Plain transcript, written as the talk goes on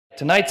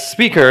Tonight's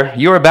speaker,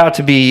 you're about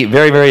to be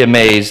very, very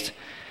amazed.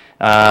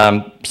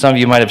 Some of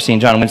you might have seen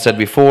John Winstead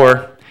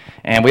before,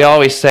 and we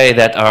always say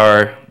that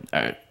our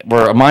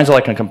minds are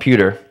like a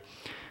computer,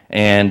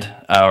 and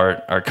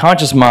our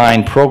conscious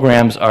mind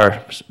programs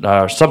our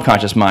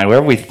subconscious mind.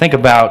 Whatever we think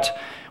about,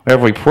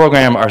 whatever we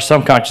program our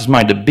subconscious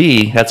mind to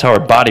be, that's how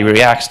our body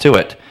reacts to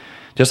it,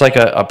 just like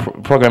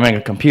programming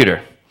a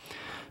computer.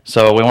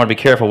 So we want to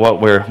be careful what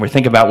we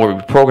think about, what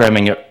we're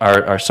programming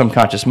our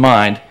subconscious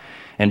mind.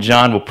 And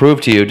John will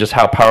prove to you just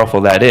how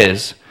powerful that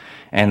is.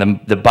 And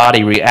the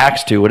body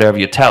reacts to whatever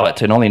you tell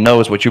it. It only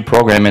knows what you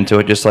program into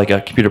it, just like a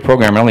computer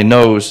program.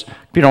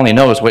 Computer only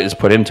knows what is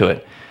put into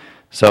it.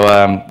 So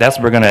that's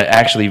what we're going to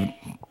actually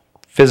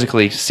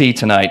physically see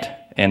tonight,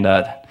 and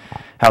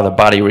how the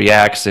body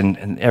reacts,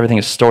 and everything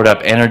is stored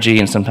up energy,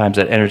 and sometimes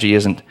that energy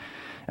isn't.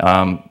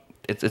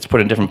 It's put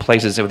in different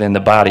places within the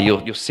body.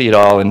 You'll see it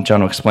all, and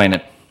John will explain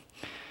it.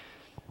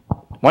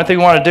 One thing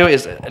we want to do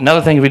is, another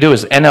thing we do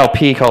is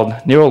NLP, called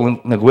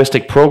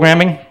Neuro-Linguistic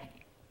Programming.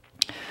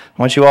 I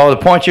want you all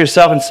to point to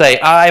yourself and say,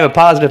 I am a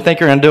positive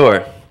thinker and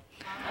doer.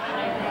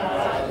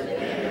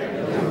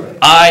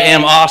 I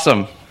am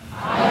awesome.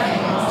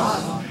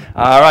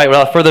 All right,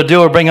 without further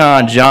ado, we'll bring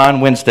on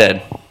John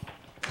Winstead.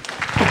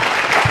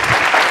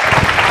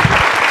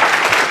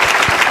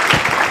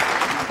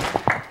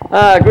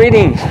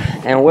 Greetings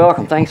and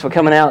welcome. Thanks for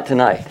coming out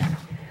tonight.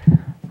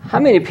 How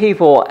many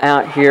people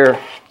out here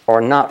are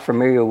not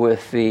familiar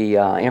with the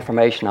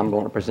information I'm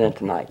going to present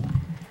tonight?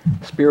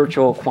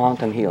 Spiritual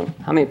quantum healing.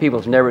 How many people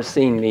have never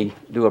seen me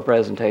do a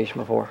presentation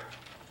before?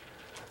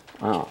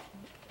 Wow,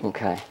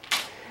 okay.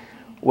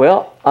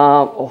 Well,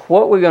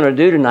 what we're going to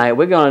do tonight,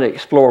 we're going to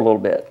explore a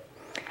little bit.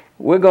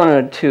 We're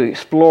going to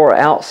explore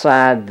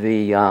outside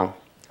the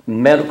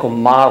medical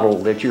model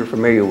that you're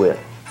familiar with.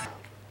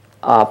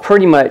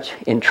 Pretty much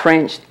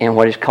entrenched in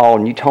what is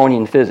called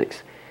Newtonian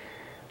physics,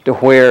 to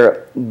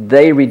where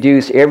they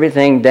reduce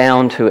everything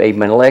down to a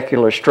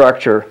molecular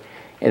structure,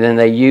 and then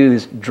they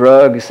use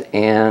drugs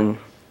and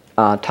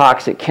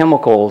toxic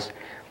chemicals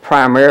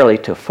primarily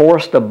to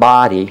force the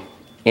body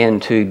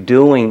into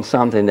doing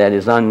something that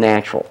is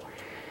unnatural.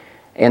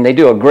 And they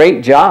do a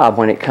great job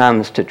when it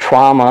comes to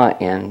trauma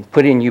and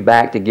putting you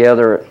back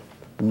together,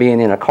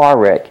 being in a car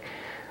wreck,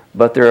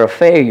 but they're a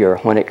failure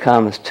when it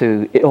comes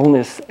to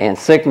illness and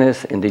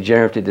sickness and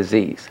degenerative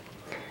disease.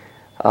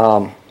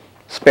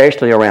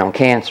 Especially around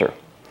cancer.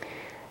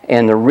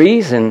 And the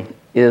reason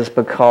is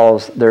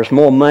because there's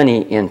more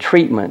money in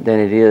treatment than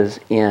it is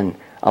in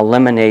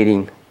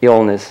eliminating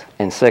illness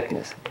and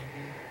sickness.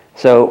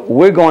 So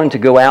we're going to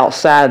go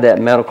outside that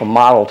medical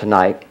model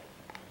tonight,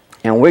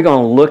 and we're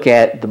going to look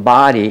at the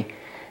body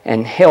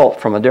and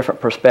health from a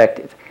different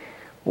perspective.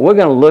 We're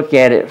going to look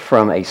at it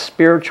from a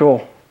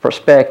spiritual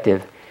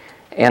perspective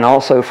and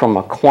also from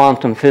a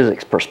quantum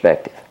physics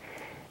perspective.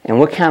 And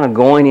we're kind of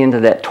going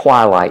into that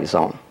twilight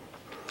zone.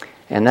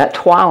 And that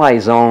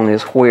twilight zone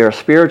is where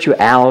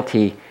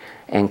spirituality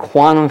and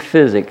quantum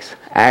physics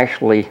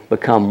actually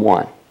become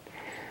one.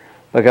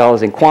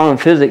 Because in quantum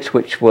physics,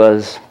 which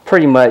was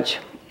pretty much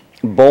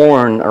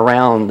born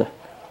around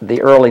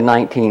the early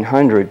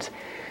 1900s,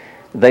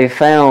 they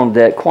found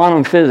that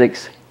quantum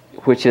physics,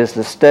 which is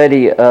the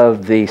study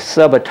of the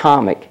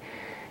subatomic,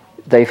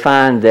 they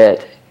find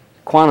that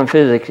quantum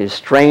physics is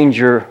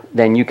stranger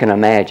than you can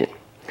imagine.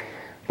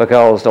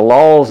 Because the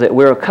laws that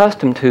we're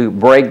accustomed to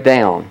break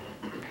down,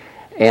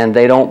 and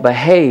they don't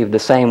behave the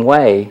same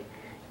way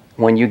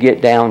when you get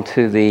down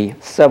to the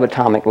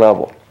subatomic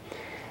level.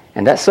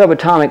 And that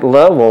subatomic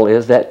level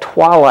is that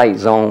twilight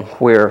zone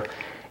where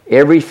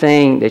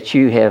everything that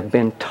you have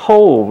been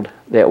told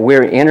that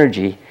we're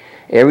energy,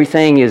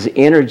 everything is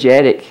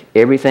energetic,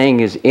 everything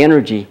is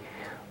energy,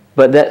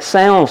 but that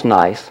sounds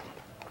nice.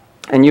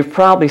 And you've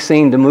probably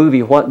seen the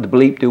movie, What the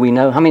Bleep Do We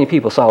Know? How many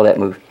people saw that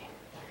movie?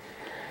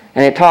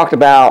 And it talked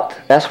about,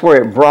 that's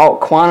where it brought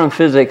quantum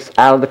physics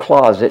out of the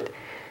closet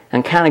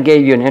and kind of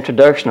gave you an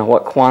introduction of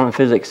what quantum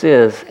physics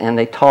is. And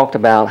they talked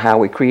about how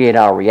we create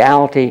our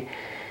reality,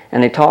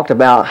 and they talked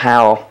about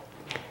how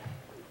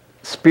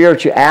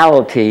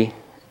spirituality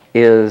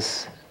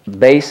is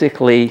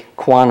basically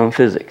quantum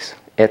physics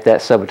at that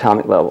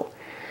subatomic level.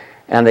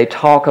 And they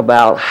talk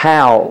about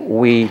how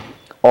we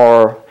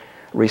are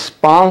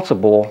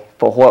responsible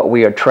for what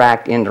we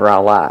attract into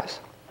our lives.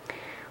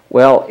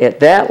 Well, at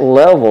that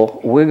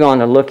level, we're going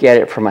to look at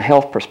it from a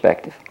health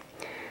perspective,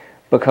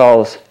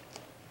 because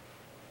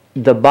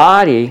the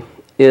body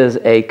is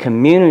a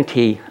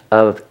community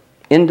of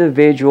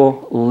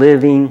individual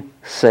living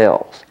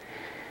cells.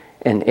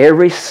 And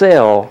every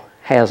cell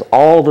has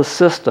all the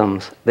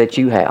systems that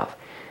you have.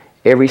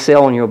 Every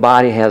cell in your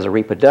body has a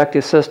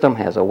reproductive system,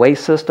 has a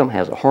waste system,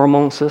 has a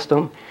hormone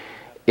system.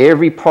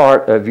 Every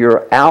part of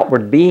your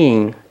outward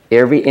being,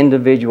 every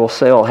individual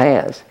cell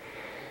has.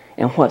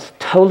 And what's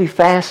totally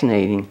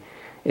fascinating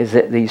is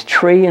that these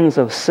trillions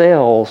of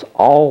cells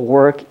all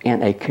work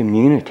in a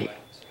community.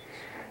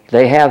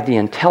 They have the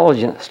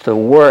intelligence to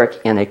work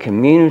in a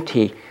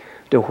community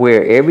to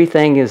where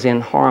everything is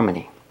in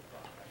harmony.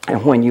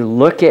 And when you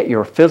look at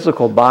your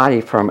physical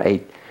body from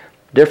a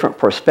different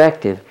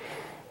perspective,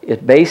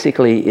 it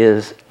basically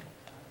is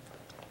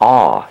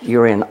awe.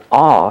 You're in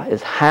awe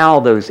is how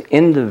those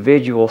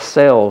individual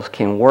cells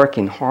can work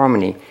in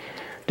harmony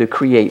to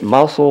create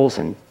muscles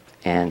and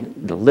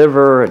the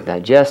liver and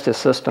digestive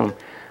system,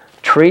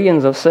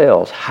 trillions of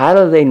cells. How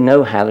do they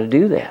know how to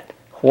do that?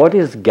 What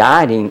is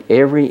guiding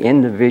every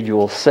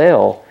individual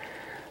cell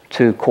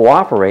to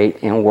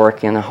cooperate and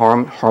work in a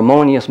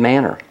harmonious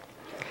manner?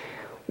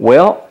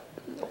 Well,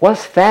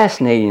 what's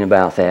fascinating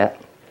about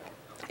that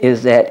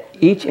is that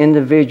each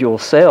individual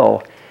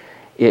cell,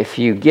 if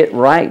you get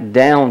right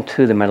down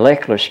to the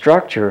molecular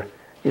structure,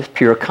 is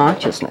pure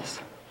consciousness.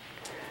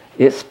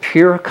 It's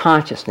pure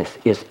consciousness.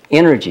 It's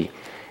energy.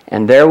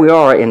 And there we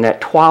are in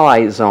that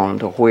twilight zone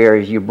to where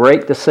you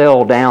break the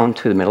cell down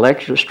to the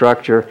molecular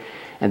structure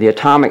and the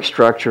atomic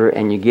structure,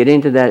 and you get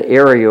into that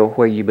area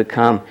where you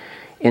become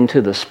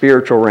into the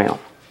spiritual realm.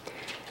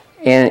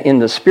 And in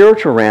the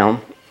spiritual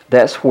realm,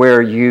 that's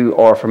where you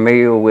are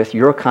familiar with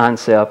your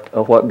concept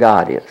of what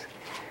God is.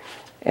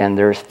 And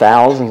there's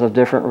thousands of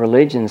different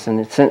religions,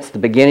 and since the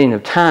beginning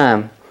of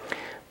time,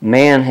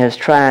 man has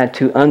tried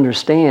to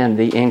understand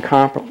the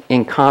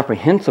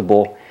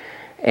incomprehensible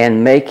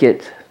and make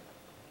it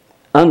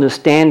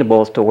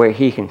understandable as to where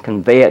he can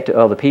convey it to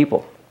other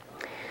people.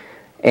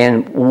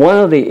 And one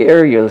of the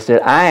areas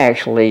that I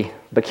actually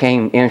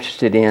became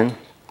interested in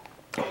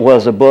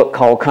was a book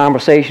called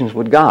Conversations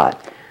with God.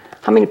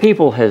 How many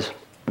people has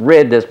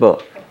read this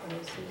book?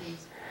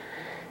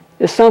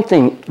 There's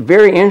something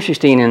very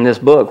interesting in this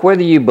book.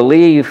 Whether you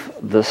believe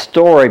the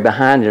story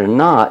behind it or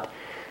not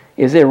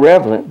is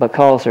irrelevant,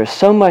 because there's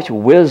so much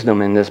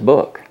wisdom in this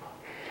book.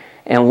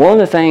 And one of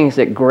the things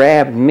that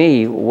grabbed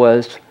me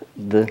was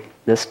the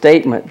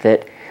statement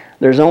that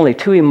there's only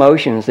two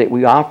emotions that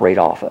we operate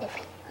off of,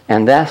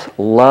 and that's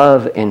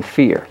love and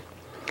fear.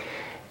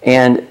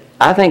 And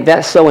I think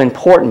that's so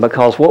important,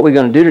 because what we're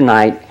going to do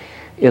tonight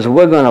is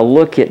we're going to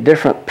look at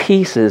different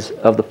pieces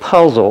of the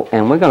puzzle,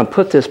 and we're going to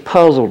put this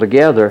puzzle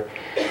together,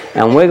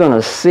 and we're going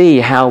to see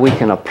how we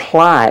can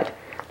apply it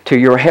to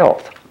your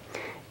health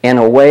in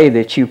a way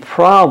that you're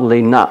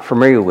probably not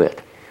familiar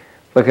with.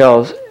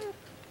 Because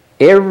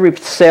every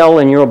cell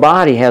in your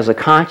body has a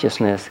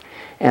consciousness,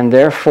 and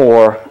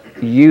therefore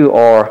you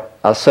are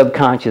a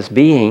subconscious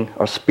being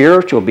or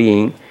spiritual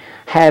being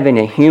having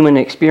a human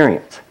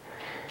experience.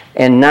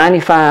 And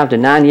 95 to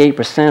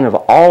 98% of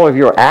all of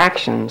your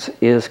actions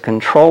is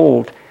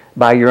controlled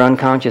by your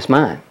unconscious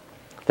mind.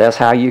 That's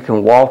how you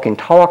can walk and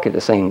talk at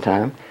the same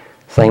time.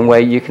 Same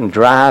way you can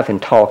drive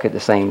and talk at the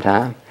same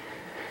time.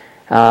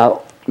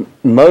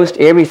 Most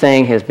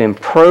everything has been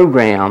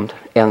programmed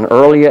at an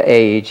earlier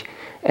age,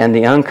 and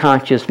the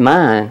unconscious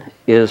mind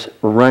is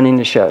running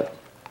the show.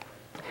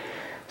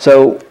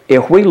 So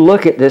if we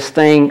look at this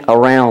thing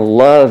around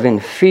love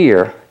and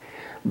fear,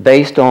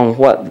 based on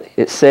what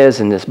it says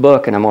in this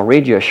book, and I'm going to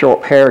read you a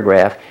short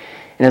paragraph.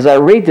 And as I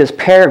read this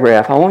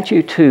paragraph, I want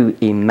you to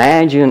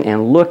imagine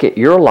and look at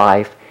your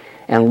life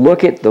and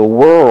look at the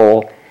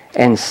world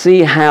and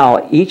see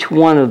how each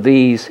one of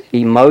these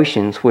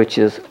emotions, which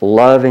is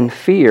love and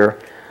fear,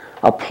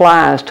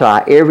 applies to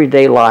our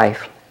everyday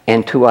life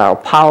and to our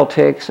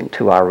politics and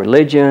to our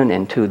religion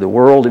and to the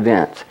world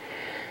events.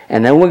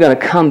 And then we're going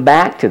to come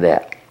back to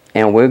that,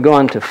 and we're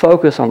going to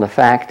focus on the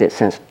fact that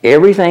since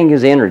everything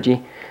is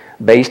energy,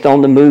 based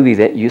on the movie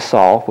that you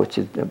saw, which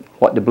is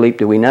What the Bleep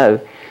Do We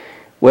Know?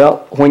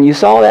 Well, when you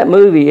saw that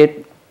movie,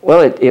 it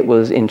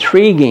was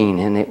intriguing,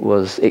 and it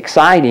was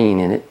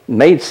exciting, and it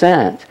made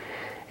sense.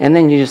 And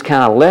then you just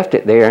kind of left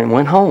it there and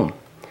went home.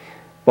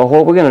 But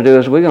what we're going to do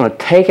is we're going to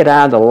take it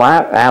out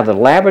of the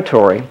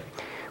laboratory,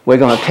 we're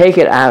going to take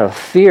it out of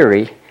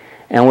theory,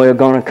 and we're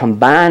going to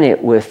combine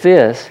it with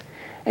this,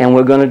 and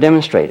we're going to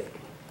demonstrate it.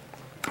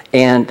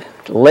 And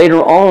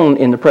later on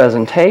in the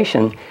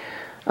presentation,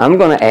 I'm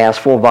going to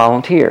ask for a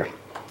volunteer.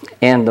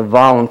 And the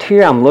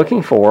volunteer I'm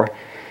looking for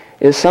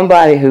is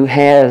somebody who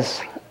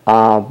has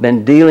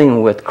been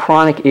dealing with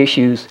chronic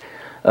issues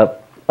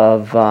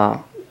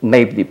of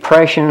maybe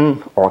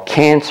depression or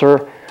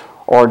cancer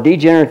or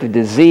degenerative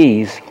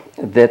disease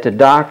that the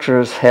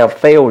doctors have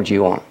failed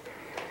you on.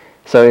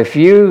 So if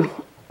you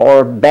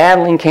are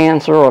battling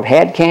cancer or have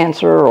had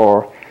cancer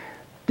or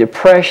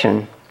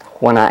depression,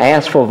 when I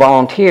ask for a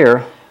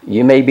volunteer,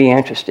 you may be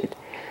interested.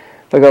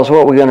 Because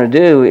what we're going to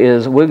do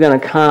is we're going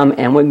to come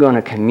and we're going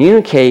to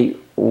communicate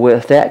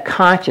with that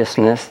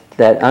consciousness,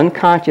 that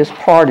unconscious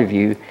part of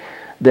you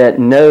that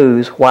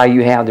knows why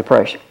you have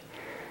depression.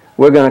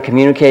 We're going to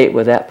communicate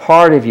with that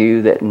part of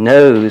you that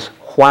knows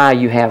why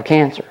you have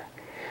cancer.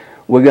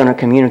 We're going to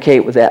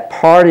communicate with that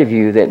part of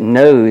you that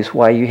knows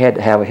why you had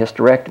to have a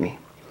hysterectomy.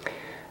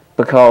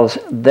 Because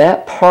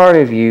that part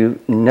of you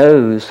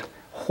knows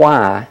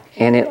why,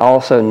 and it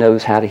also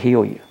knows how to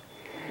heal you.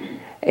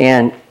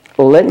 And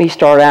let me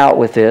start out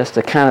with this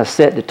to kind of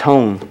set the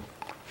tone.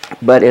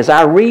 But as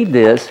I read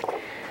this,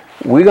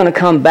 we're going to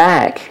come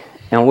back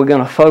and we're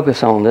going to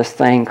focus on this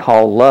thing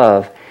called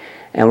love,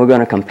 and we're going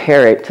to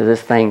compare it to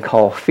this thing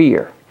called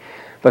fear.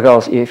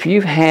 Because if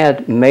you've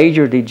had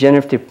major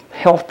degenerative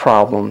health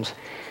problems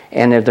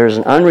And if there's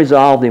an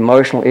unresolved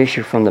emotional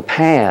issue from the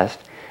past,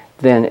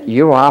 then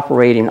you're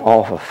operating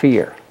off of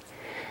fear.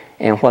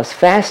 And what's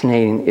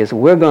fascinating is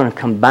we're going to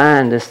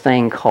combine this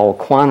thing called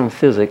quantum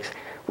physics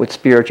with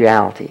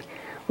spirituality.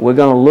 We're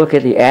going to look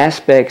at the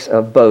aspects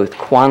of both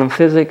quantum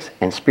physics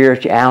and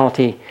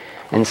spirituality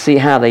and see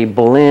how they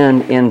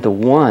blend into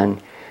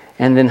one,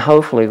 and then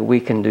hopefully we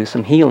can do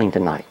some healing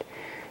tonight.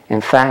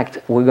 In fact,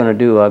 we're going to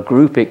do a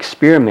group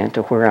experiment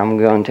to where I'm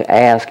going to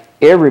ask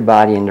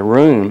everybody in the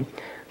room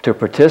to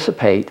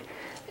participate,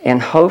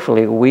 and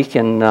hopefully we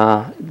can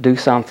do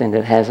something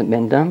that hasn't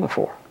been done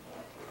before.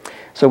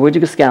 So we're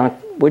just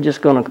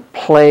going to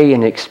play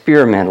and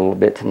experiment a little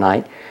bit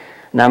tonight.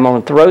 Now I'm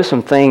going to throw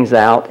some things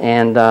out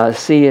and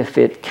see if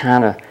it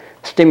kind of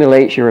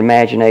stimulates your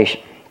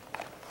imagination.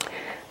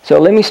 So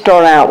let me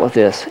start out with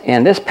this.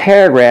 And this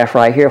paragraph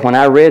right here, when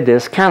I read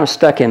this, kind of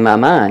stuck in my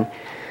mind,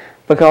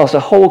 because the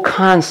whole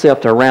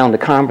concept around the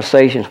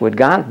Conversations with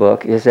God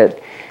book is that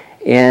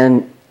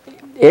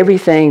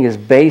everything is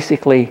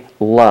basically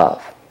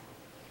love.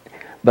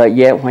 But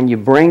yet when you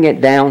bring it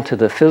down to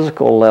the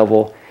physical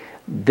level,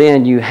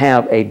 then you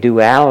have a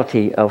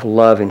duality of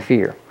love and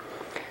fear.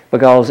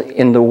 Because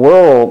in the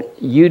world,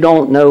 you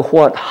don't know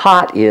what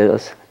hot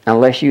is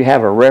unless you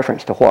have a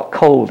reference to what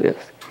cold is.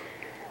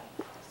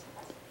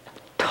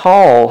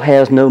 Tall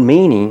has no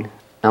meaning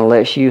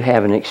unless you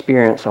have an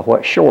experience of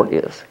what short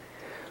is.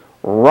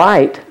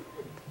 Right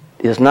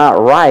is not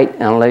right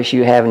unless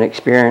you have an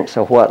experience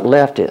of what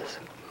left is.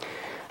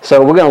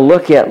 So we're going to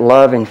look at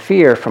love and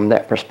fear from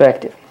that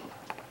perspective.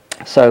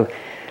 So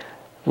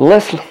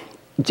let's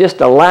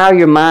just allow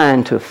your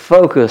mind to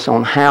focus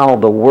on how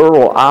the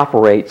world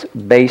operates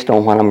based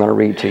on what I'm going to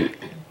read to you.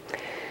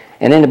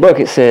 And in the book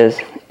it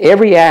says,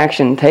 every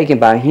action taken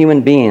by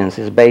human beings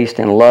is based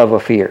in love or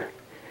fear.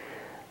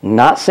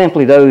 Not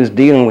simply those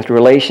dealing with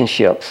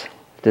relationships,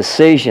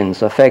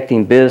 decisions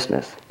affecting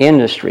business,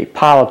 industry,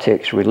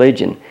 politics,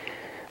 religion,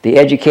 the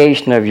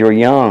education of your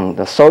young,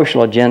 the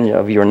social agenda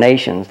of your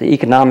nations, the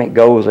economic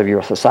goals of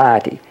your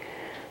society,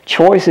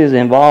 choices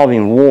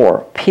involving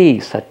war,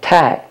 peace,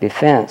 attack,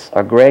 defense,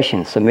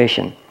 aggression,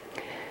 submission.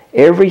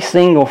 Every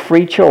single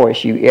free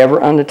choice you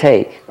ever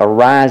undertake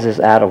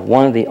arises out of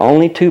one of the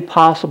only two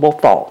possible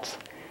thoughts,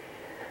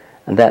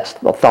 and that's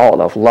the thought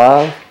of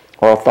love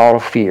or a thought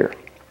of fear.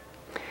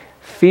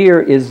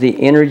 Fear is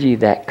the energy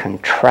that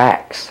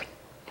contracts.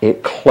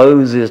 It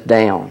closes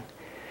down.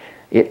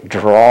 It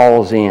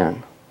draws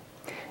in.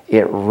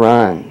 It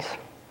runs.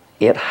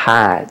 It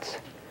hides.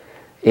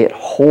 It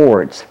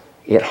hoards.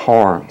 It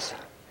harms.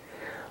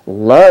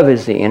 Love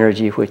is the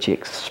energy which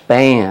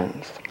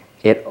expands.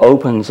 It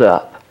opens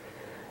up.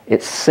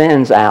 It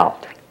sends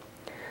out.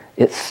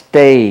 It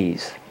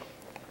stays.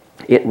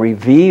 It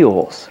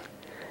reveals.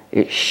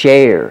 It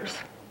shares.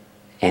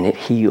 And it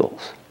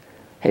heals.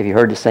 Have you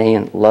heard the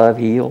saying, love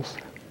heals?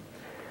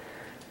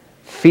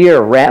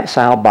 Fear wraps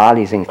our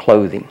bodies in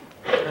clothing.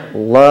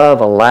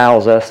 Love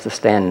allows us to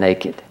stand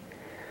naked.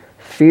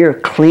 Fear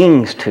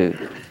clings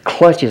to,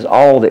 clutches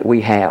all that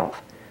we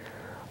have.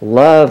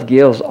 Love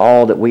gives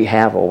all that we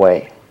have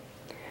away.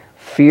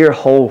 Fear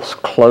holds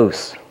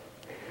close.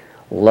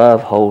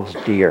 Love holds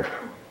dear.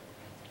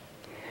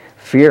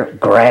 Fear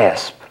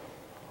grasps.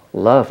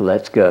 Love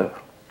lets go.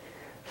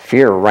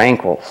 Fear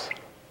rankles.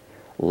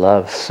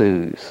 Love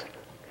soothes.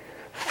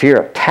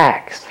 Fear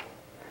attacks.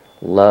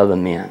 Love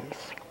amends.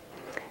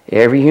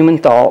 Every human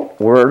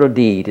thought, word, or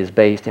deed is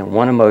based in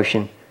one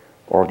emotion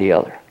or the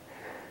other.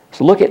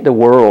 So look at the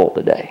world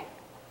today.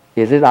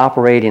 Is it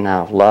operating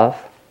out of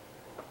love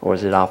or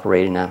is it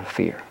operating out of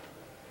fear?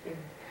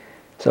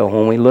 So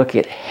when we look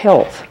at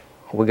health,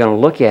 we're going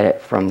to look at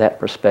it from that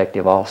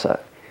perspective also.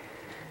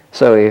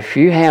 So if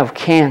you have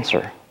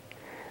cancer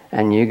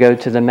and you go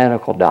to the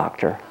medical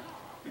doctor,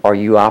 are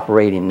you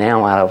operating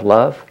now out of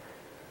love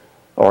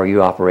or are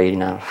you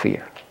operating out of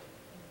fear?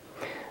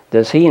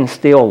 Does he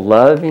instill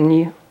love in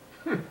you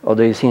or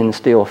does he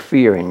instill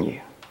fear in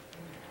you?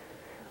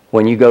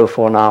 When you go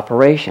for an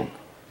operation,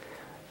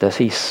 does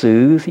he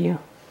soothe you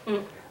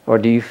or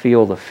do you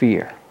feel the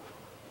fear?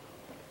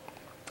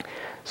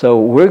 So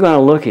we're going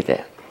to look at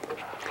that.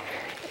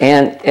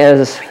 And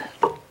as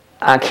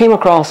I came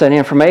across that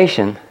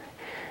information,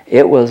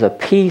 it was a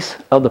piece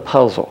of the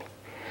puzzle.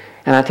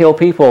 And I tell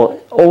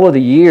people, over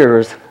the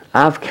years,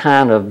 I've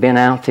kind of been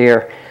out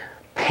there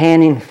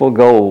panning for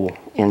gold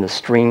in the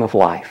stream of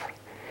life.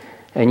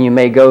 And you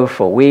may go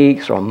for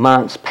weeks or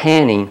months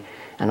panning,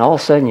 and all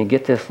of a sudden you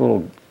get this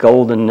little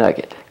golden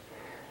nugget.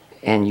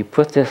 And you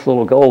put this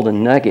little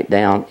golden nugget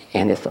down,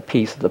 and it's a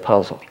piece of the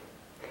puzzle.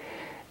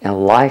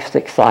 And life's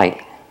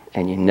exciting,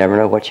 and you never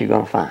know what you're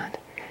going to find.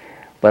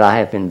 But I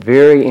have been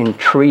very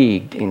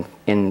intrigued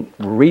in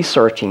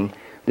researching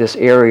this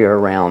area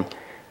around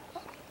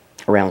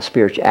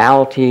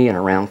spirituality and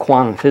around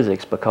quantum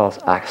physics because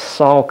I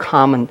saw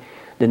common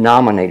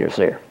denominators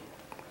there.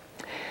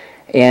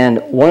 And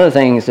one of the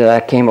things that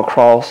I came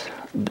across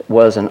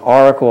was an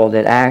article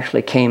that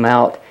actually came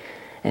out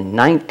in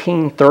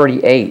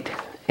 1938,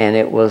 and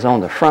it was on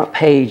the front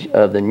page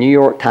of the New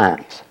York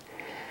Times.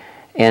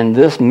 And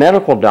this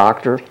medical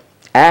doctor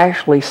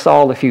actually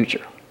saw the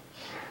future.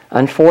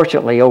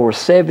 Unfortunately, over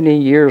 70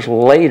 years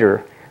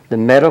later, the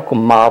medical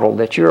model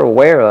that you're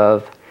aware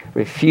of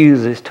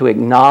refuses to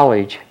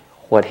acknowledge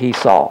what he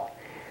saw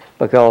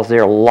because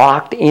they're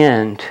locked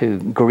into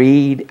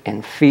greed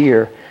and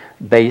fear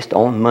based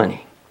on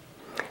money.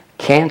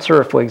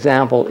 Cancer, for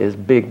example, is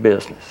big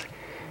business.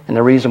 And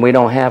the reason we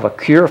don't have a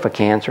cure for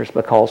cancer is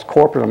because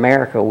corporate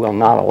America will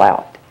not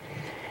allow it.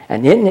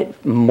 And isn't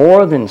it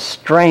more than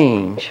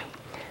strange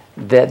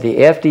that the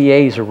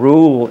FDA's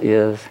rule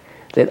is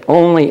that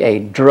only a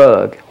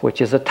drug,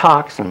 which is a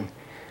toxin,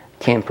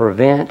 can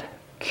prevent,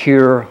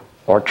 cure,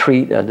 or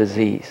treat a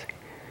disease?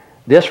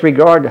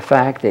 Disregard the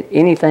fact that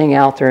anything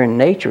out there in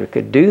nature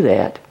could do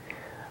that,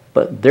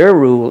 but their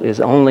rule is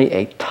only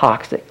a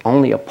toxic,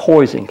 only a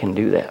poison can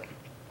do that.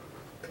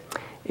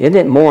 Isn't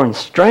it more than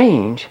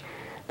strange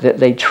that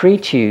they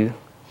treat you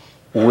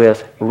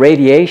with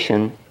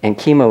radiation and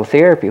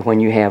chemotherapy when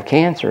you have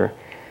cancer,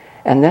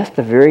 and that's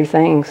the very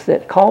things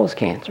that cause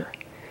cancer?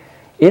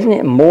 Isn't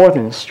it more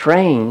than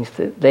strange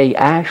that they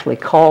actually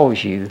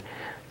cause you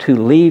to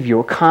leave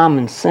your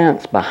common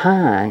sense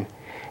behind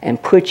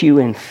and put you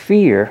in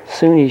fear as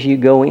soon as you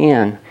go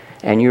in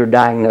and you're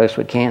diagnosed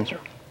with cancer?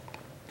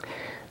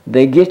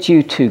 They get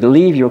you to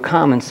leave your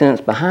common sense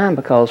behind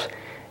because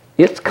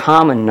it's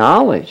common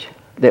knowledge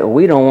that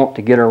we don't want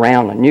to get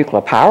around a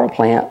nuclear power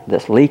plant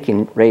that's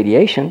leaking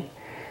radiation.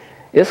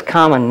 It's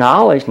common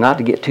knowledge not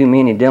to get too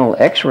many dental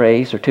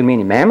x-rays or too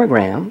many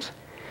mammograms.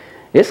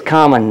 It's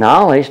common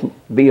knowledge to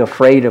be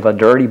afraid of a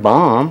dirty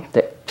bomb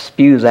that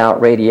spews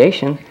out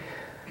radiation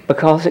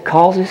because it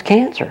causes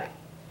cancer.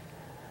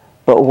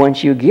 But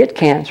once you get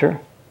cancer,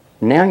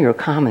 now your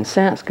common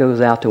sense goes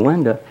out the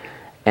window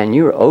and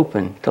you're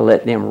open to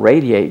let them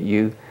radiate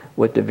you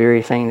with the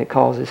very thing that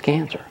causes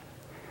cancer.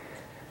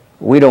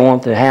 We don't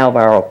want to have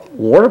our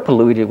water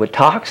polluted with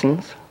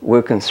toxins.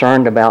 We're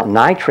concerned about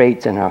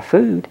nitrates in our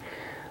food.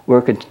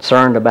 We're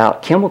concerned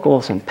about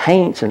chemicals and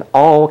paints and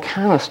all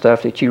kind of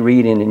stuff that you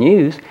read in the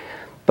news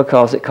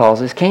because it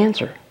causes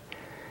cancer.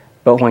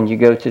 But when you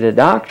go to the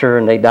doctor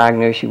and they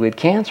diagnose you with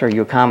cancer,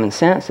 your common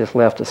sense is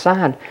left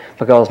aside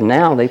because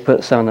now they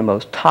put some of the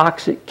most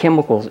toxic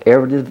chemicals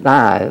ever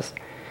devised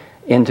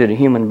into the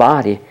human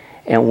body.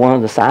 And one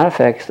of the side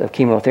effects of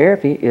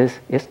chemotherapy is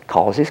it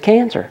causes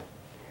cancer.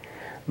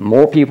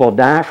 More people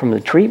die from the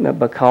treatment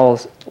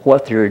because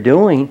what they're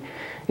doing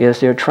is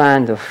they're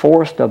trying to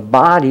force the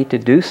body to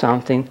do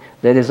something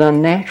that is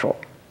unnatural.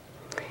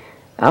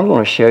 I'm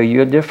going to show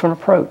you a different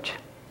approach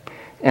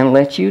and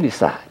let you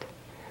decide.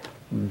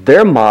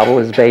 Their model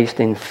is based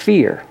in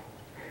fear.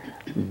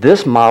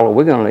 This model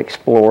we're going to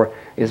explore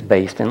is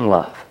based in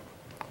love.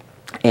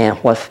 And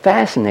what's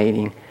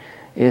fascinating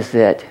is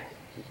that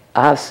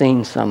I've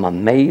seen some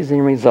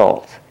amazing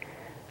results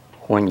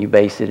when you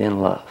base it in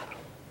love.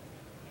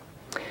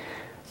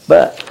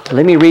 But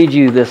let me read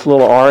you this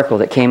little article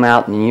that came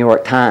out in the New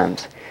York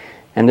Times.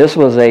 And this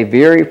was a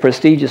very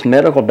prestigious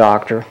medical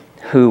doctor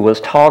who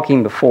was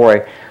talking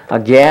before a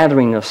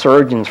gathering of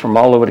surgeons from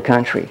all over the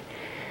country.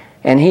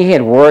 And he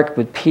had worked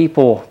with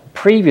people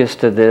previous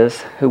to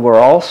this who were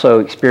also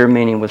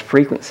experimenting with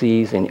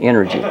frequencies and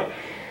energy.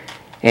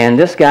 And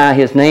this guy,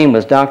 his name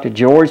was Dr.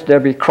 George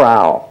W.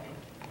 Crowell.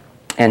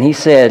 And he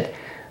said,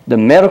 the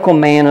medical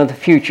man of the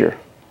future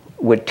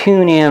would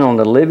tune in on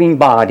the living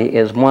body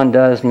as one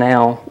does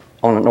now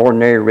on an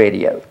ordinary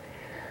radio.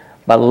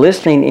 By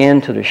listening in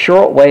to the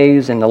short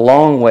waves and the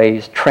long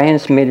waves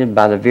transmitted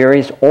by the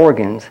various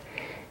organs,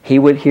 he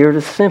would hear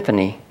the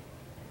symphony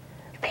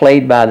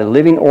played by the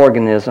living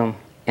organism,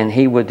 and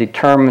he would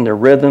determine the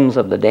rhythms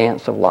of the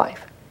dance of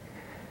life.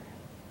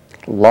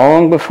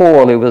 Long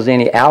before there was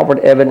any outward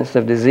evidence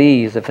of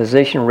disease, the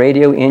physician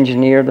radio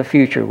engineer of the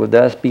future would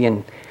thus be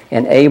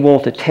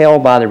enabled to tell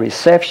by the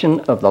reception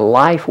of the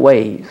life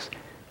waves,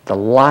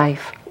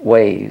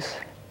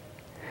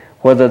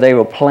 whether they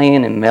were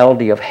playing a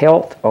melody of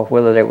health or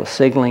whether they were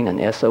signaling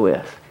an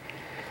SOS.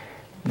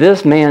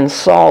 This man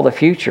saw the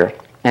future,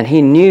 and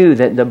he knew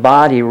that the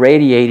body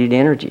radiated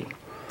energy.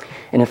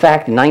 And in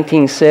fact, in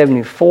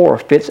 1974,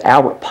 Fritz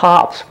Albert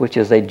Pops, which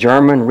is a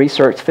German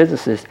research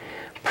physicist,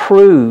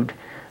 proved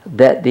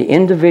that the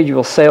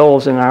individual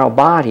cells in our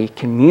body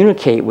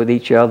communicate with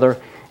each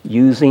other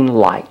using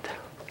light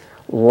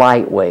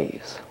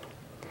waves.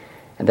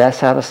 And that's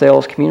how the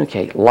cells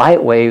communicate.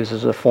 Light waves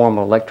is a form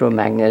of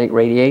electromagnetic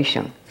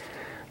radiation.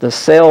 The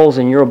cells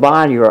in your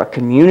body are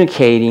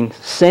communicating,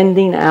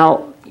 sending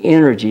out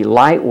energy,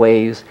 light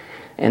waves,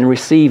 and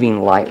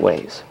receiving light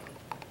waves.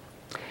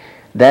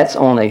 That's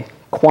on a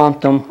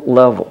quantum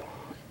level,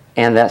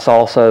 and that's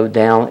also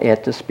down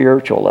at the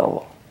spiritual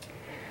level.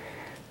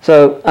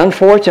 So,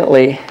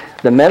 unfortunately,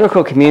 the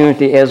medical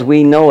community as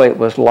we know it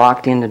was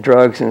locked into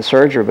drugs and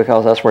surgery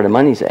because that's where the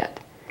money's at.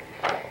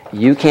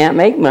 You can't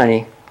make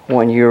money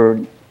when you're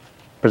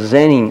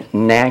presenting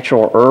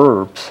natural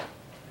herbs.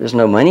 There's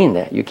no money in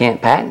that. You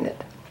can't patent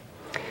it.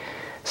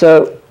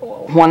 So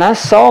when I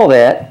saw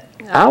that,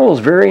 I was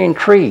very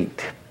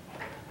intrigued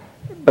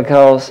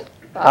because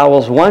I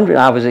was wondering,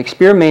 I was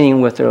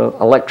experimenting with the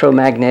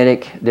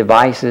electromagnetic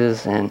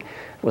devices and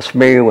was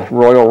familiar with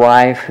Royal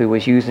Rife, who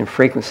was using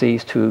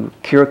frequencies to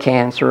cure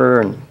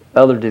cancer and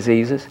other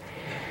diseases.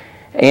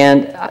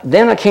 And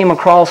then I came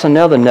across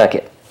another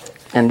nugget.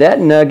 And that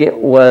nugget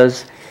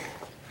was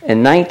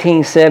in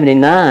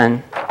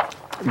 1979,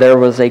 there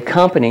was a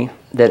company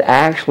that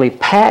actually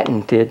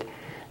patented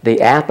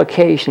the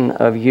application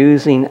of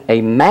using a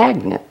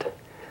magnet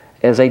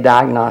as a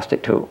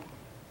diagnostic tool.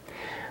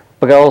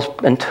 Because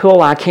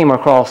until I came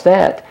across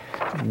that,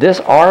 this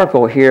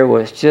article here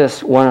was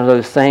just one of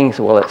those things,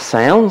 well, it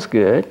sounds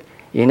good.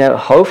 You know,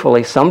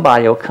 hopefully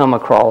somebody will come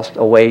across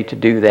a way to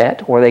do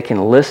that where they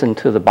can listen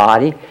to the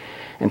body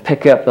and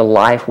pick up the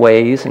life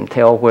waves and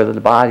tell whether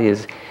the body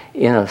is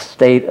in a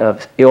state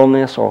of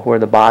illness or where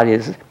the body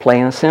is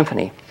playing a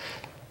symphony.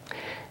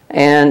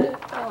 And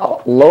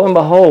lo and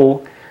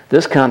behold,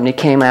 this company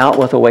came out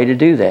with a way to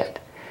do that.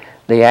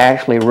 They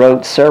actually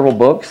wrote several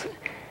books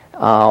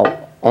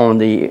on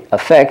the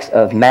effects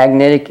of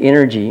magnetic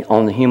energy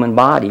on the human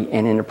body,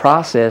 and in the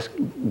process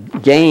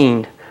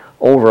gained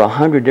over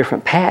 100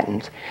 different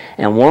patents.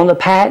 And one of the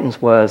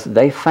patents was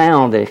they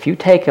found that if you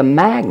take a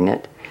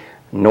magnet,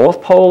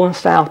 North Pole and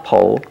South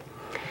Pole,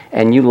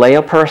 and you lay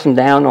a person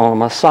down on a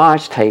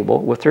massage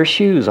table with their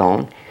shoes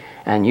on,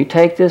 and you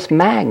take this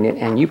magnet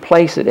and you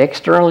place it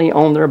externally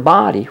on their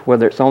body,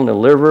 whether it's on the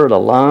liver, the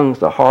lungs,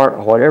 the heart,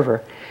 or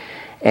whatever,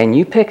 and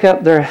you pick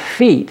up their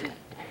feet,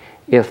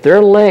 if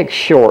their leg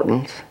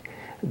shortens,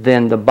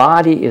 then the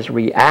body is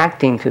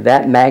reacting to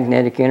that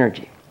magnetic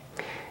energy.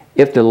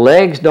 If the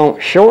legs don't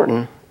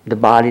shorten, the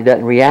body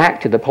doesn't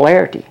react to the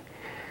polarity.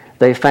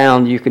 They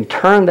found you can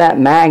turn that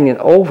magnet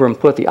over and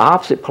put the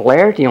opposite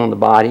polarity on the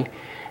body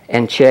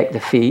and check the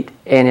feet,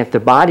 and if the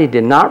body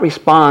did not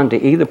respond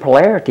to either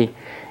polarity,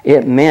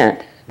 it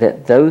meant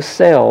that those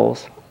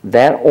cells,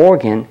 that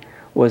organ,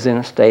 was in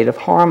a state of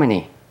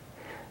harmony.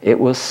 It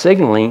was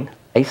signaling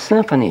a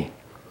symphony.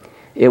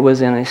 It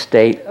was in a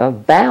state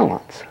of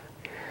balance.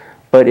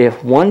 But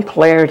if one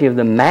polarity of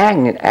the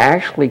magnet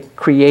actually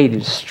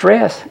created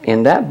stress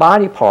in that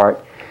body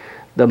part,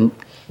 the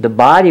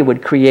body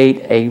would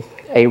create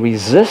a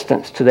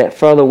resistance to that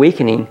further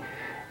weakening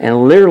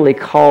and literally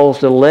cause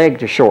the leg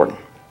to shorten.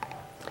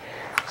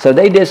 So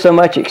they did so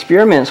much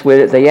experiments with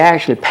it, they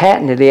actually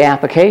patented the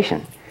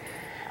application.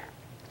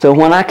 So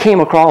when I came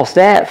across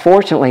that,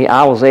 fortunately,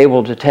 I was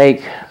able to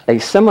take a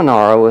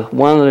seminar with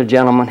one of the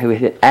gentlemen who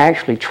had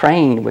actually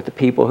trained with the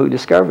people who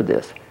discovered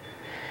this.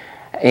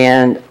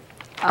 And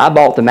I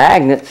bought the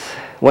magnets,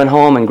 went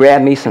home and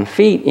grabbed me some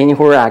feet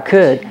anywhere I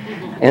could,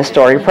 and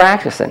started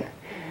practicing.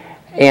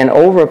 And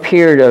over a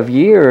period of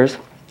years,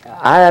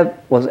 I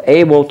was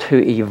able to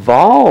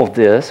evolve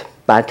this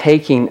by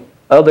taking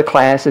other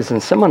classes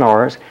and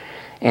seminars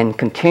and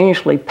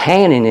continuously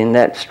panning in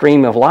that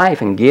stream of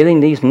life and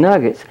getting these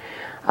nuggets.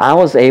 I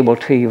was able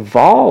to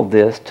evolve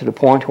this to the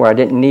point where I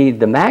didn't need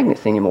the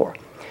magnets anymore.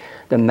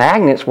 The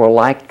magnets were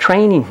like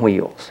training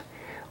wheels.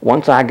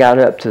 Once I got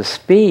up to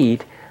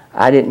speed,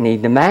 I didn't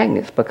need the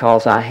magnets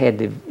because I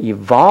had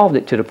evolved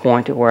it to the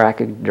point where I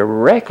could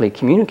directly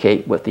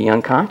communicate with the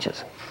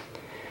unconscious.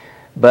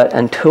 But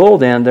until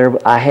then,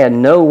 I had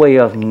no way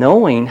of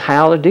knowing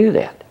how to do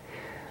that.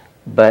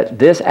 But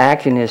this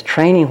acting as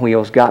training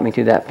wheels got me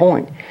to that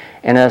point.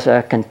 And as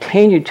I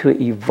continued to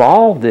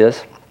evolve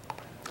this,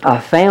 I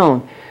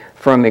found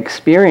from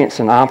experience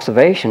and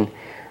observation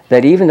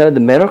that even though the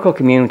medical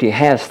community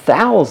has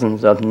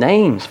thousands of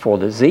names for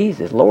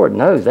diseases, Lord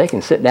knows they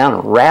can sit down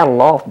and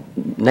rattle off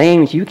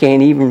names you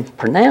can't even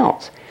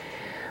pronounce.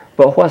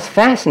 But what's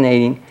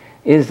fascinating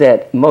is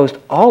that most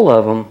all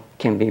of them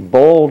can be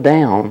boiled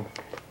down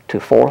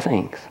to 4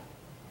 things.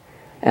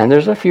 And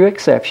there's a few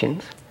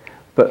exceptions,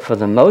 but for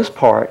the most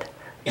part,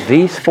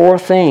 these 4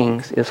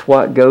 things is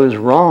what goes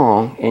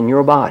wrong in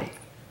your body.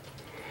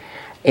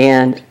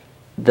 And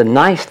the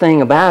nice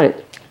thing about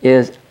it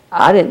is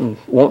I didn't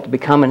want to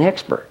become an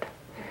expert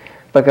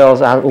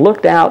because I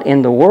looked out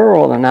in the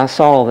world and I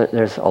saw that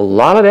there's a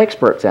lot of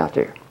experts out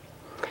there.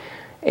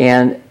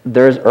 And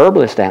there's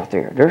herbalists out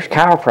there, there's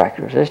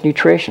chiropractors, there's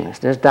nutritionists,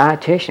 there's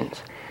dietitians.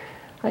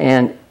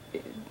 And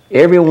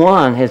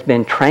everyone has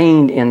been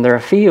trained in their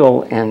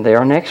field and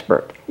they're an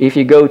expert. If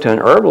you go to an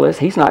herbalist,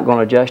 he's not going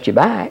to adjust you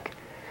back.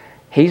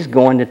 He's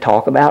going to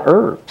talk about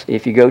herbs.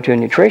 If you go to a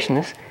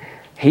nutritionist,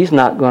 he's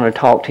not going to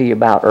talk to you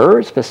about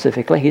herbs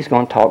specifically. He's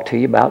going to talk to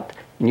you about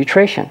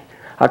nutrition.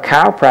 A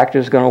chiropractor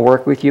is going to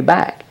work with you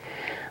back.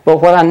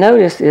 But what I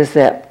noticed is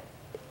that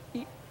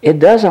it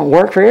doesn't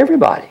work for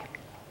everybody.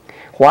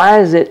 Why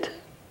is it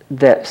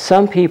that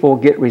some people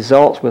get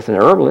results with an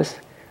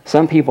herbalist,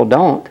 some people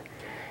don't?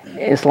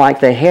 It's like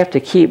they have to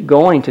keep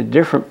going to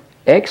different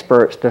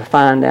experts to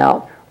find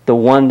out the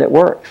one that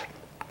works.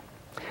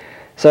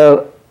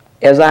 So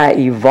as I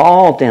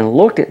evolved and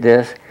looked at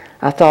this,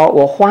 I thought,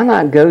 well, why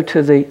not go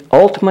to the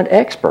ultimate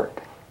expert?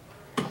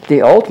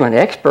 The ultimate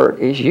expert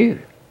is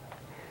you.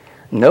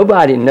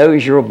 Nobody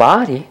knows your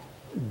body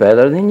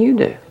better than you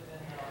do.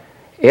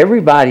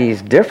 Everybody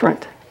is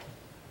different,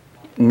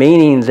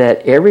 meaning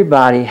that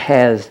everybody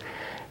has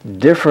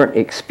different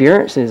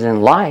experiences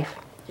in life.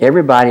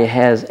 Everybody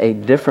has a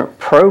different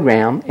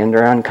program in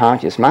their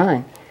unconscious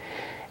mind.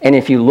 And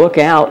if you look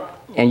out,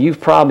 and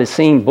you've probably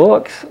seen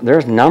books,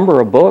 there's a number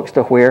of books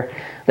to where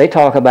they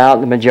talk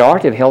about the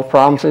majority of health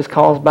problems is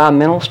caused by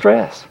mental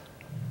stress.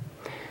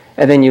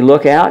 And then you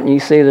look out and you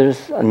see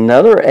there's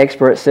another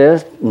expert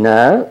says,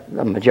 no,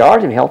 the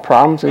majority of health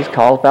problems is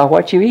caused by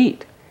what you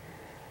eat.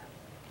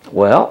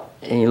 Well,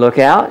 and you look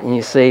out and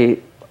you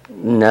see,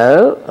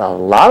 no, a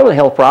lot of the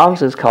health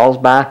problems is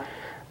caused by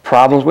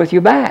problems with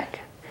your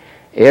back.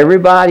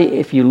 Everybody,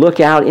 if you look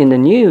out in the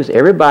news,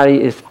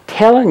 everybody is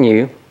telling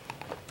you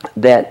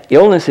that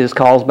illness is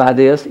caused by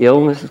this,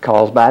 illness is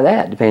caused by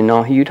that, depending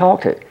on who you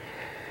talk to.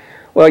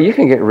 Well, you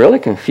can get really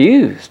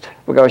confused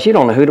because you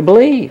don't know who to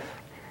believe.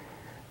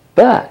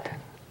 But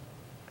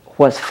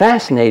what's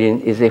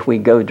fascinating is if we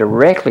go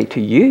directly to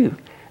you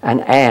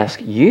and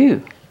ask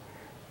you,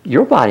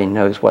 your body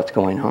knows what's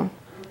going on.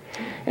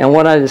 And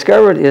what I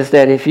discovered is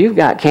that if you've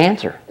got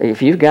cancer,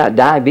 if you've got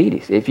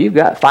diabetes, if you've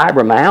got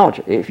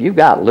fibromyalgia, if you've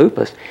got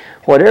lupus,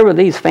 whatever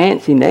these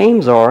fancy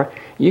names are,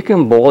 you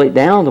can boil it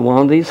down to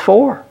one of these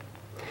four.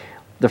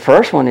 The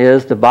first one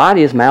is the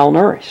body is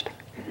malnourished.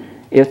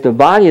 If the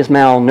body is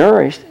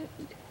malnourished,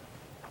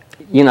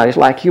 you know, it's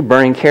like you're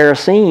burning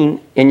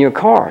kerosene in your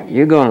car.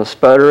 You're going to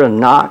sputter and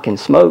knock and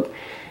smoke,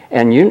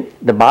 and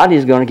the body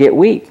is going to get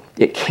weak.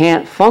 It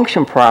can't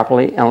function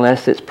properly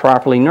unless it's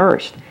properly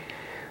nourished.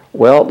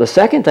 Well, the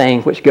second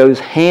thing, which goes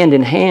hand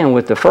in hand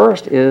with the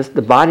first, is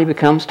the body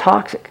becomes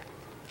toxic.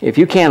 If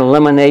you can't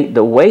eliminate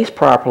the waste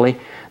properly,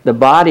 the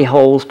body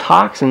holds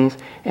toxins,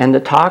 and the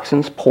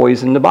toxins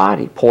poison the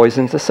body,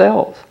 poisons the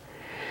cells.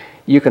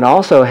 You can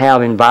also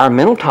have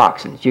environmental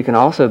toxins. You can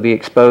also be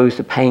exposed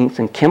to paints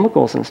and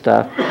chemicals and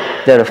stuff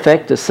that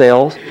affect the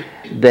cells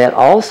that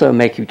also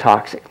make you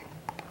toxic.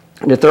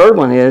 The third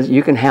one is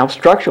you can have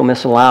structural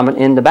misalignment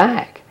in the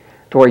back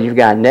to where you've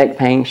got neck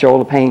pain,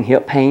 shoulder pain,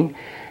 hip pain,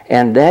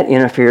 and that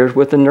interferes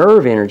with the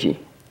nerve energy.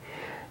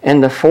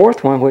 And the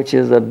fourth one, which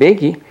is a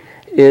biggie,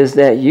 is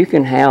that you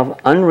can have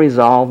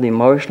unresolved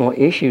emotional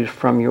issues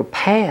from your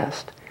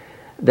past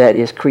that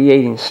is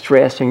creating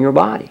stress in your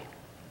body.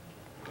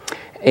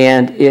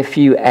 And if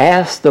you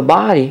ask the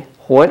body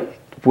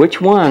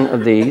which one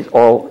of these,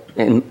 or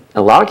in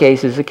a lot of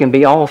cases it can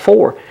be all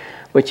four,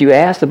 but you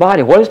ask the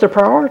body, what is the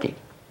priority?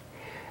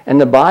 And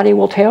the body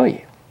will tell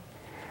you.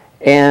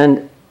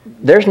 And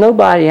there's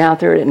nobody out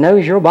there that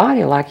knows your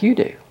body like you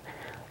do.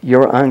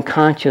 Your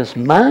unconscious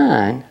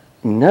mind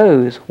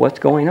knows what's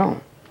going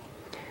on.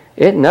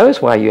 It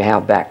knows why you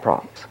have back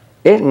problems.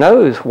 It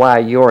knows why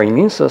your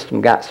immune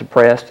system got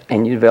suppressed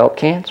and you developed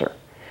cancer.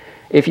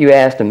 If you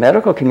ask the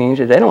medical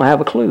community, they don't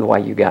have a clue why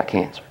you got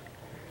cancer.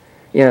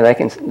 You know,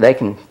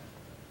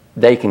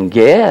 they can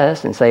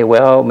guess and say,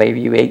 well,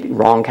 maybe you ate the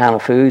wrong kind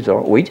of foods,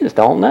 or we just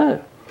don't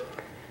know.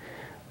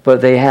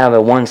 But they have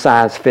a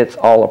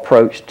one-size-fits-all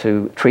approach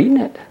to treating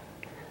it.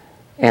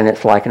 And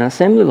it's like an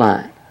assembly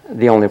line.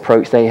 The only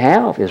approach they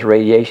have is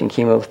radiation,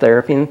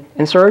 chemotherapy,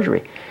 and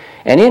surgery.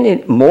 And isn't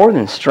it more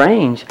than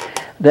strange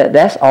that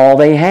that's all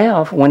they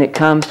have when it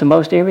comes to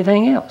most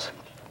everything else?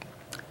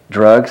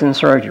 Drugs and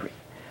surgery.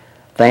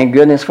 Thank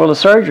goodness for the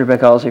surgery,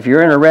 because if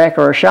you're in a wreck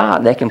or a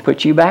shot, they can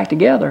put you back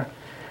together.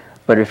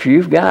 But if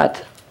you've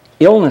got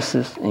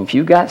illnesses and if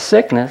you've got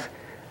sickness,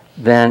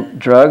 then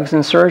drugs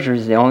and surgery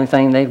is the only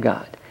thing they've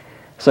got.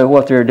 So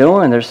what they're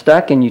doing, they're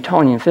stuck in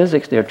Newtonian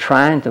physics. They're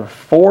trying to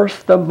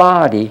force the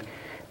body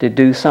to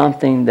do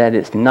something that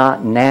it's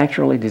not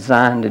naturally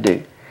designed to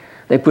do.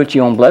 They put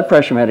you on blood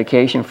pressure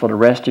medication for the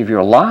rest of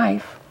your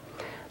life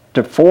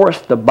to force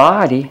the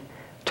body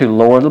to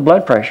lower the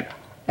blood pressure.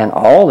 And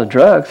all the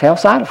drugs have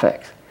side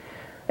effects.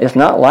 It's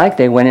not like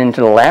they went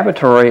into the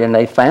laboratory and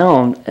they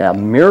found a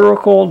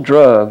miracle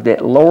drug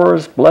that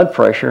lowers blood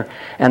pressure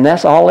and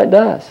that's all it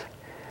does.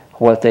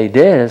 What they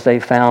did is they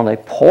found a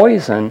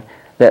poison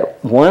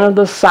that one of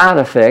the side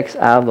effects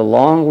out of the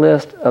long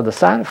list of the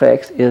side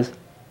effects is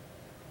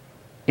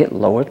it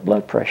lowers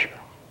blood pressure.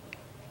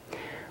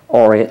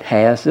 Or it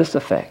has this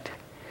effect.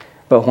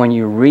 But when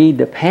you read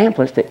the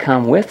pamphlets that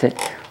come with it,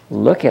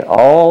 look at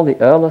all the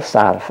other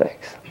side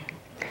effects.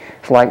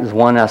 It's like this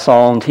one I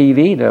saw on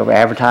TV. They were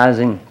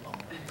advertising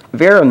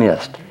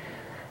Veramist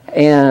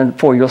and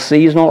for your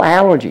seasonal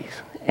allergies.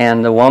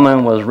 And the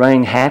woman was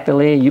running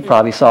happily. You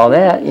probably saw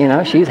that. You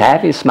know, she's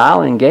happy,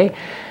 smiling, gay.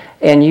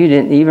 And you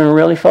didn't even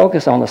really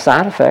focus on the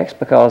side effects,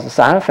 because the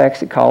side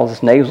effects, it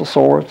causes nasal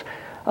sores,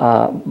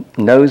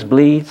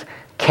 nosebleeds,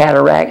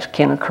 cataracts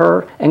can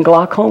occur, and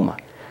glaucoma.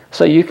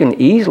 So you can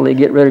easily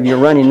get rid of your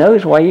runny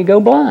nose while you go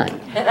blind.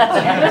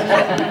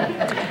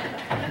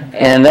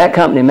 And that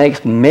company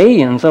makes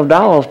millions of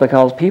dollars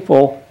because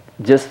people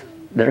just,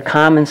 their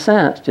common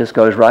sense just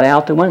goes right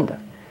out the window.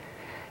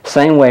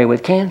 Same way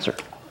with cancer.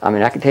 I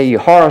mean, I can tell you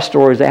horror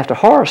stories after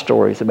horror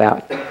stories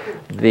about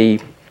the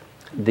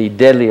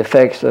deadly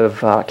effects of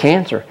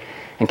cancer.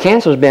 And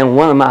cancer has been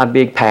one of my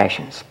big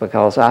passions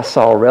because I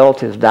saw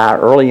relatives die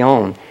early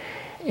on.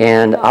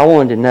 And I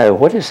wanted to know,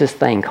 what is this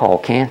thing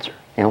called cancer?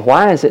 And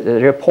why is it that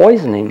they're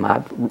poisoning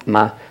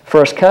my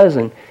first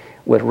cousin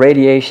with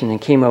radiation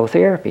and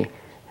chemotherapy.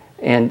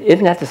 And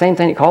isn't that the same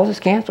thing that causes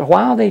cancer?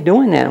 Why are they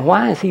doing that? And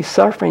why is he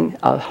suffering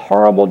a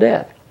horrible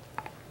death?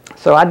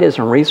 So I did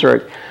some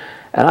research,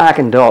 and I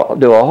can do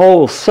a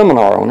whole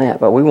seminar on that,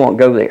 but we won't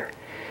go there.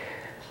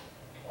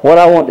 What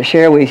I want to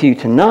share with you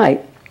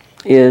tonight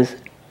is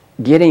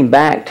getting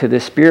back to the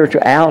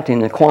spirituality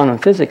and the quantum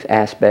physics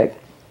aspect,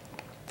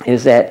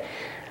 is that,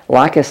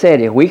 like I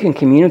said, if we can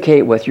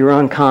communicate with your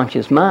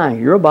unconscious mind,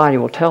 your body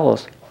will tell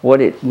us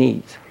what it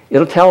needs.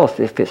 It'll tell us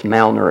if it's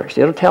malnourished.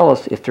 It'll tell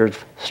us if there's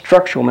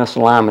structural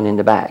misalignment in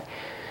the back.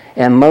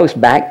 And most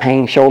back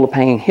pain, shoulder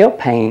pain, hip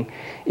pain,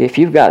 if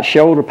you've got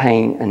shoulder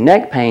pain and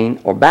neck pain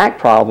or back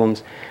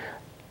problems,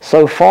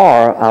 so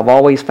far I've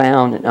always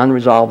found an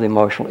unresolved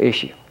emotional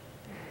issue.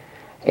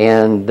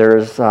 And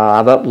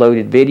I've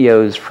uploaded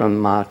videos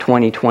from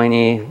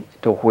 2020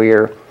 to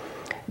where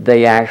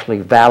they actually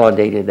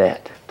validated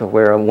that, to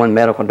where one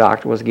medical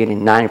doctor was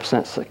getting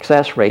 90%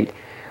 success rate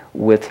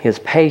with his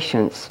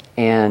patients,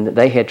 and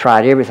they had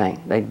tried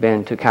everything. They'd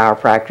been to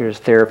chiropractors,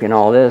 therapy, and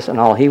all this, and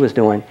all he was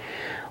doing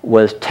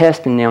was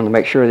testing them to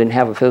make sure they didn't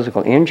have a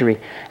physical injury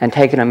and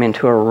taking them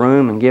into a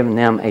room and giving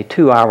them a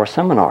 2-hour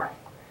seminar.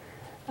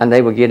 And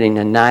they were getting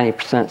a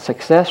 90%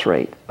 success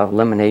rate of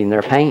eliminating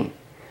their pain.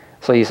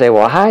 So you say,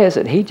 well, how is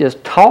it he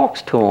just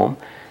talks to them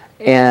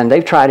and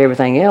they've tried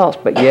everything else,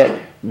 but yet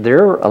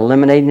they're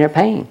eliminating their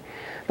pain?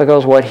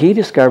 Because what he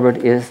discovered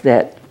is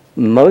that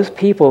most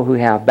people who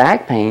have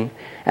back pain,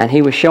 and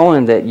he was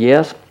showing that,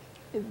 yes,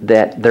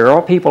 that there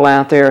are people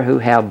out there who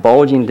have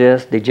bulging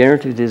discs,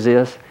 degenerative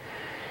disease,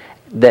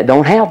 that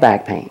don't have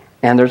back pain.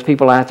 And there's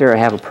people out there that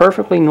have a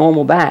perfectly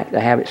normal back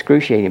that have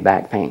excruciating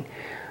back pain.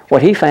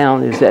 What he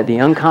found is that the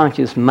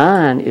unconscious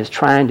mind is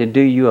trying to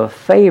do you a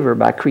favor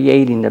by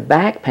creating the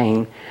back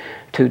pain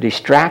to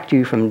distract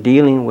you from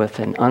dealing with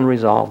an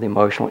unresolved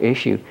emotional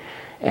issue.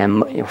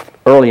 And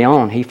early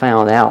on, he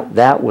found out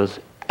that was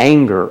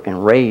anger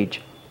and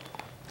rage.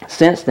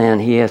 Since then,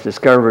 he has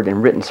discovered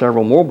and written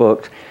several more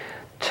books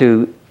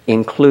to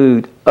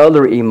include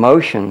other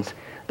emotions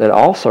that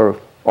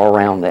also are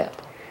around that.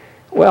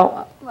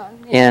 Well,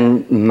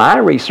 in my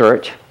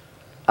research,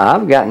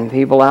 I've gotten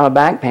people out of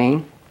back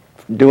pain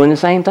doing the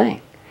same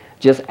thing.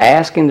 Just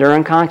asking their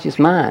unconscious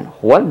mind,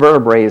 what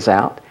vertebrae is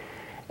out,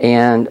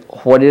 and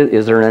what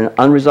is there an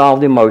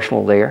unresolved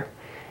emotional there,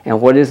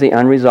 and what is the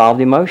unresolved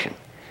emotion?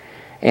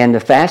 And the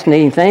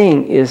fascinating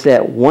thing is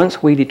that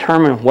once we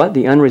determine what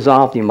the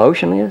unresolved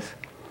emotion is,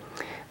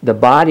 the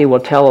body will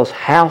tell us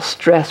how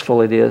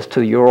stressful it is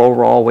to your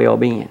overall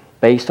well-being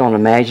based on an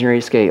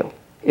imaginary scale.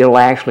 It'll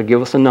actually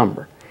give us a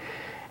number.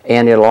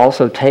 And it'll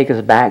also take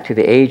us back to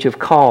the age of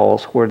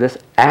cause where this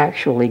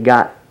actually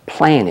got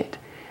planted.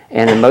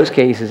 And in most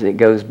cases, it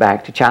goes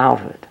back to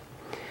childhood.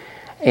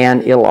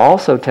 And it'll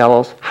also tell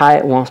us how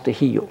it wants to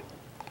heal.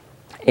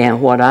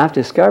 And what I've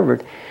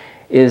discovered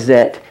is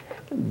that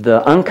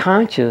the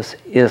unconscious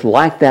is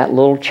like that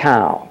little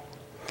child.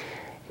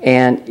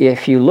 And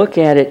if you look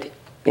at it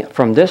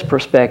from this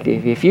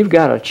perspective, if you've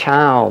got a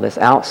child that's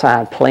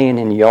outside playing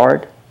in the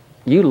yard,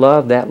 you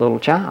love that little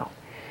child.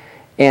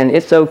 And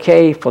it's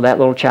okay for that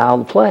little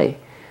child to play.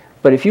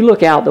 But if you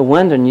look out the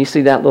window and you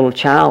see that little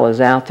child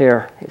is out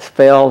there, it's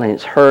fell and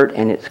it's hurt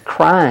and it's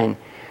crying,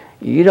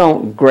 you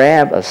don't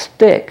grab a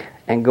stick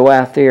and go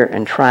out there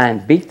and try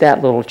and beat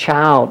that little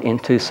child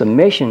into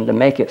submission to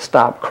make it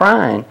stop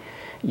crying.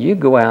 You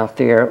go out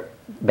there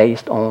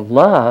based on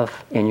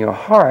love in your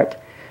heart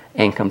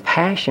and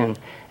compassion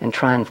and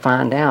try and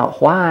find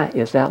out, why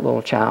is that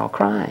little child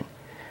crying?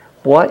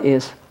 What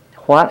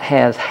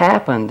has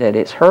happened that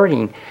it's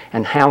hurting,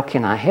 and how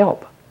can I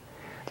help?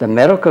 The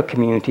medical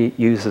community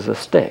uses a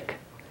stick.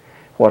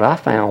 What I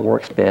found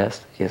works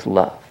best is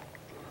love.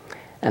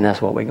 And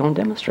that's what we're going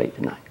to demonstrate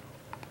tonight.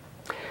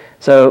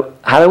 So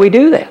how do we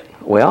do that?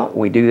 Well,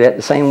 we do that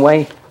the same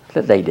way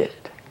that they did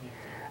it.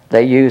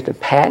 They used a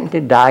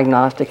patented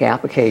diagnostic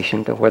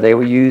application to where they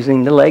were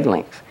using the leg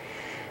links.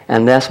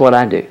 And that's what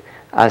I do.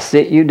 I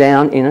sit you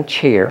down in a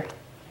chair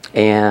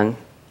and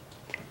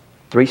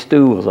 3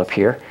 stools up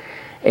here,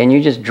 and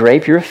you just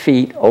drape your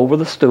feet over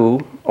the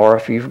stool, or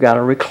if you've got a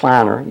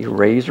recliner, you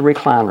raise the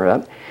recliner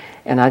up,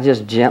 and I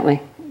just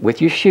gently, with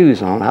your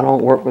shoes on, I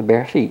don't work with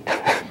bare feet.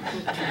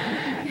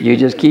 You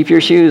just keep your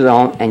shoes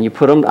on, and I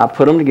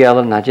put them together,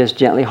 and I just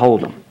gently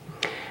hold them.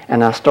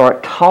 And I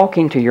start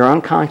talking to your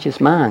unconscious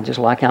mind, just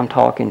like I'm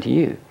talking to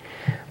you.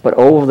 But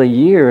over the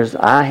years,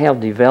 I have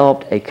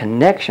developed a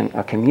connection,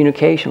 a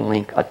communication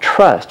link, a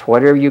trust,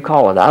 whatever you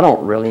call it. I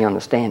don't really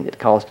understand it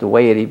because the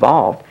way it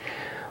evolved.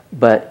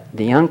 But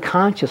the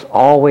unconscious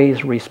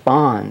always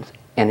responds,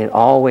 and it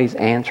always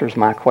answers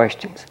my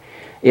questions.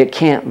 It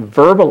can't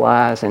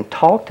verbalize and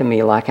talk to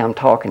me like I'm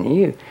talking to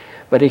you,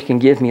 but it can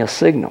give me a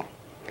signal.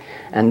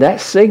 And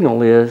that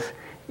signal is,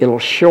 it'll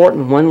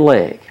shorten one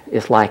leg.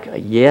 It's like a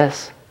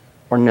yes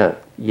or no,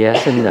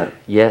 yes and no,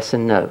 yes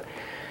and no.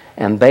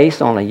 And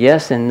based on a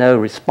yes and no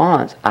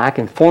response, I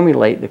can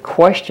formulate the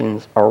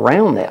questions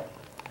around that.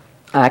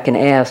 I can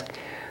ask,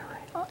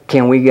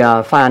 can we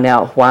find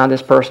out why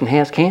this person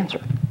has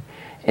cancer?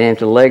 And if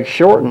the leg's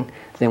shortened,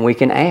 then we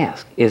can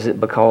ask, is it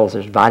because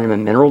there's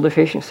vitamin mineral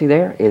deficiency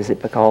there? Is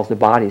it because the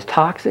body is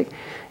toxic?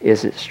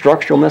 Is it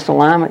structural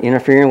misalignment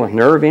interfering with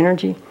nerve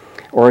energy?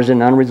 Or is it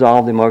an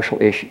unresolved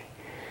emotional issue?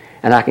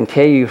 And I can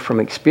tell you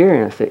from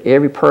experience that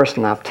every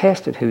person I've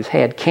tested who's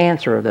had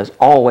cancer, there's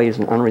always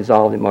an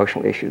unresolved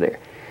emotional issue there.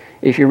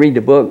 If you read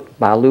the book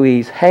by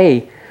Louise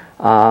Hay,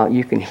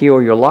 You Can Heal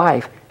Your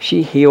Life,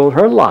 she healed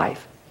her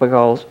life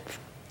because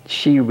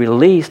she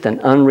released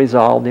an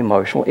unresolved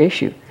emotional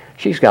issue.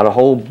 She's got a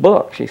whole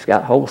book. She's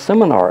got whole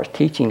seminars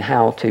teaching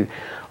how to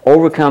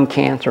overcome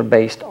cancer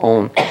based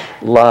on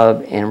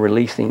love and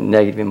releasing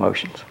negative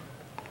emotions.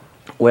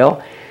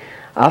 Well,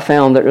 I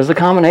found that there's a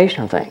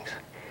combination of things.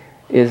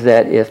 Is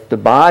that if the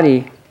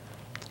body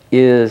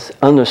is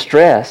under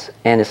stress,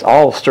 and it's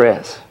all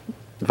stress,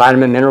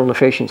 vitamin mineral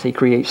deficiency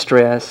creates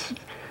stress,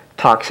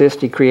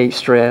 toxicity creates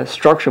stress,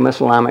 structural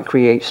misalignment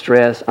creates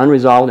stress,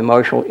 unresolved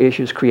emotional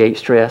issues create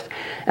stress,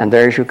 and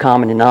there's your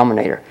common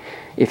denominator.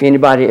 If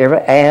anybody ever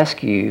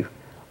asks you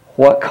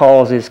what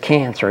causes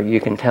cancer,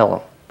 you can tell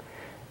them.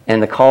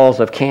 And the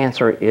cause of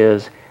cancer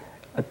is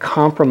a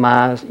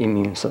compromised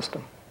immune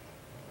system.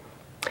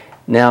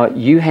 Now,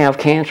 you have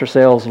cancer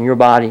cells in your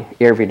body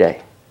every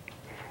day.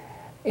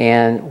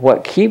 And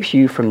what keeps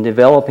you from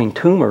developing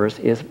tumors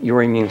is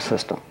your immune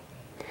system.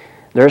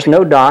 There's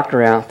no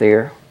doctor out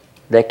there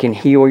that can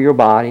heal your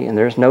body, and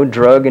there's no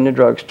drug in the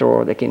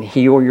drugstore that can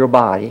heal your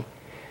body.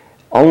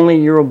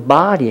 Only your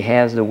body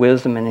has the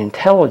wisdom and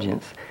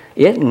intelligence.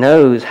 It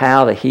knows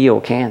how to heal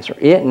cancer.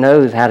 It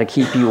knows how to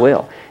keep you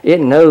well. It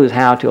knows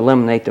how to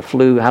eliminate the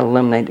flu, how to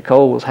eliminate the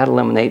colds, how to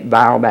eliminate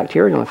viral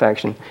bacterial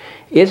infection.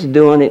 It's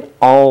doing it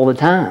all the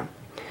time.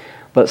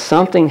 But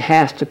something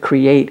has to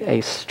create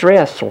a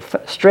stress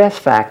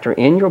factor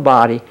in your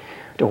body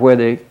to where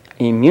the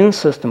immune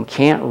system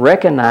can't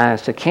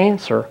recognize the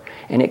cancer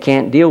and it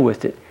can't deal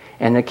with it,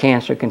 and the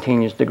cancer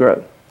continues to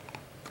grow.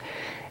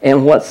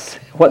 And what's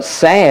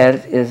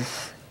sad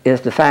is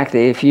the fact that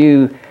if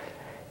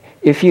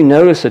you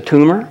notice a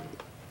tumor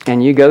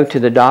and you go to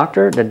the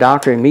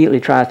doctor immediately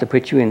tries to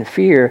put you in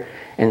fear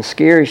and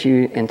scares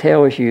you and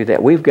tells you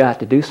that we've got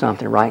to do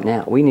something right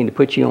now. We need to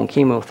put you on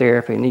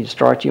chemotherapy. We need to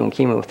start you on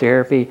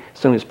chemotherapy as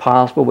soon as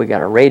possible. We've got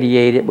to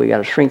radiate it. We've got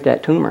to shrink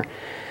that tumor.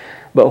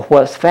 But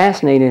what's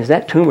fascinating is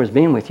that tumor's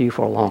been with you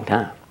for a long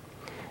time.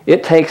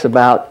 It takes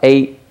about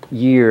 8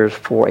 years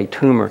for a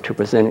tumor to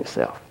present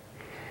itself.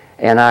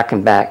 And I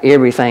can back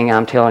everything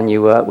I'm telling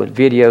you up with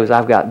videos.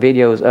 I've got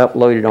videos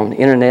uploaded on the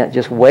internet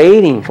just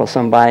waiting for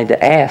somebody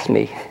to ask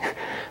me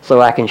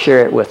so I can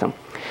share it with them.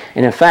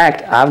 And in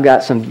fact, I've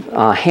got some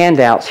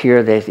handouts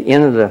here that at the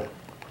end of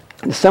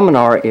the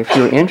seminar, if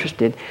you're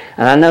interested,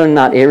 and I know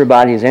not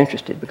everybody is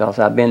interested because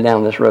I've been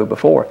down this road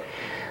before,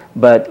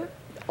 but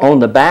on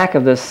the back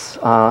of this,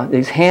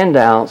 these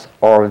handouts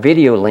are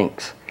video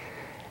links.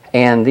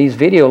 And these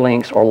video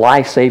links are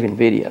life-saving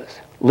videos.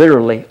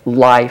 Literally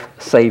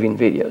life-saving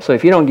videos. So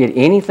if you don't get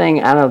anything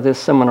out of this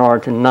seminar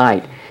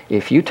tonight,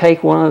 if you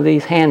take one of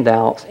these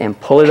handouts and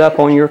pull it up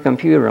on your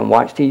computer and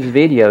watch these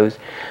videos,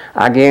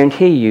 I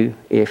guarantee you,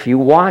 if you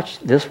watch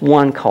this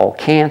one called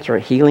Cancer,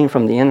 Healing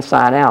from the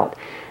Inside Out,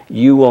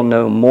 you will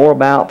know more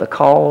about the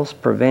cause,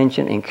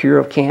 prevention, and cure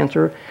of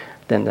cancer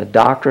than the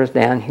doctors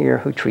down here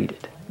who treat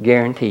it.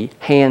 Guarantee,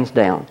 hands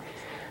down.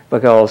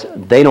 Because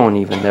they don't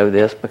even know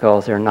this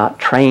because they're not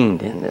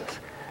trained in this.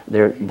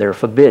 They're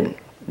forbidden.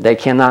 They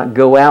cannot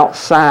go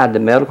outside the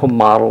medical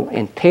model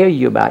and tell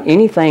you about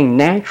anything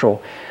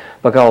natural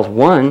because,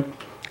 one,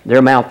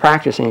 their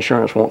malpractice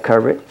insurance won't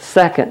cover it.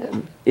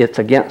 Second, it's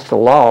against the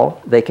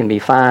law. They can be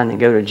fined and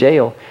go to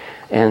jail.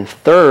 And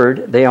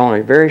third, they're on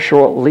a very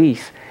short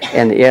lease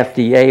and the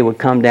FDA would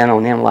come down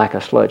on them like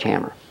a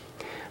sledgehammer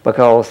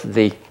because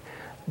the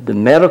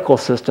medical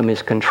system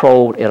is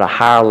controlled at a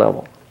higher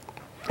level.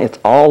 It's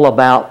all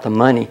about the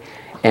money,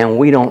 and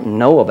we don't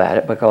know about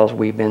it because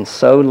we've been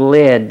so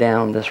led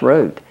down this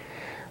road.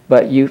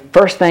 But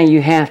first thing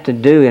you have to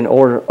do in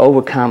order to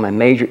overcome a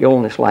major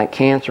illness like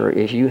cancer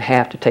is you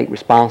have to take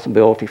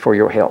responsibility for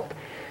your health.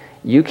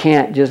 You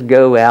can't just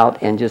go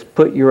out and just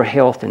put your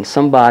health in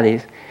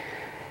somebody's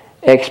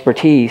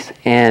expertise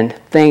and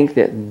think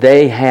that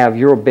they have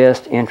your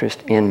best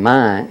interest in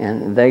mind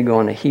and they're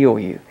going to heal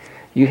you.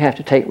 You have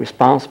to take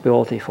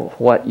responsibility for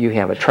what you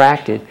have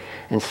attracted,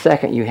 and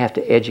second, you have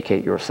to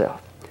educate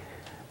yourself.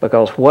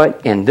 Because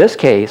in this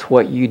case,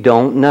 what you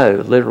don't know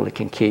literally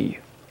can kill you.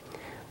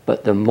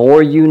 But the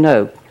more you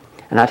know,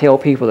 and I tell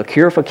people the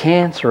cure for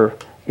cancer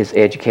is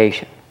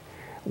education.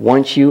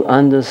 Once you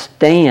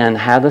understand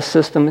how the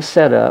system is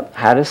set up,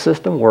 how the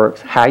system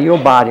works, how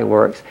your body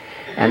works,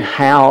 and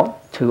how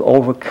to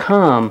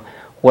overcome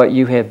what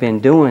you have been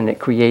doing that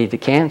created the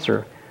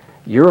cancer,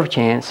 your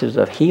chances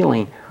of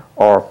healing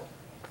are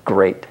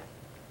great.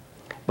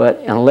 But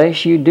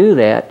unless you do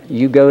that,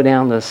 you go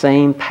down the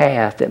same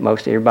path that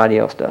most everybody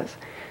else does.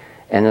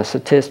 And the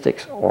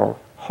statistics are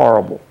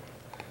horrible.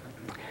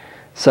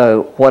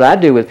 So what I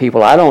do with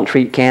people, I don't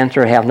treat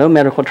cancer, have no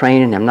medical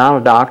training, I'm not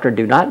a doctor,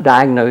 do not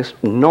diagnose,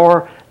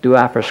 nor do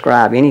I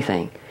prescribe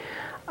anything.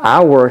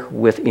 I work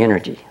with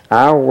energy.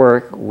 I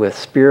work with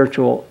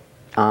spiritual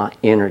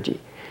energy.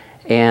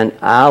 And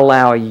I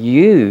allow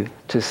you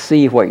to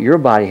see what your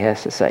body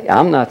has to say.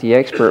 I'm not the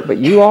expert, but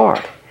you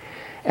are.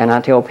 And I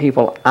tell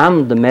people,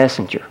 I'm the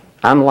messenger.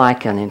 I'm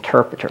like an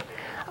interpreter.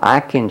 I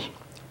can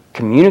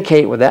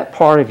communicate with that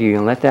part of you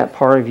and let that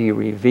part of you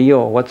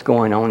reveal what's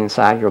going on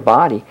inside your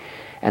body,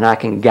 and I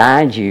can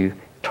guide you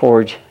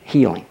towards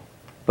healing.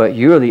 But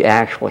you're the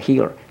actual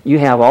healer. You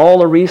have all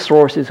the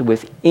resources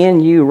within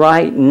you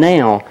right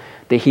now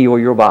to heal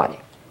your body.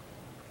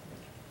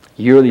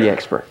 You're the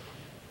expert.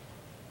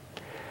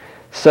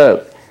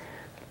 So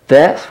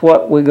that's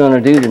what we're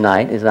going to do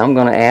tonight. Is I'm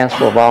going to ask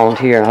for a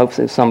volunteer, and I hope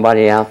that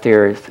somebody out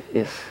there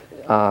is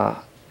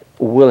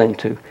willing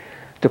to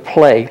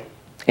play.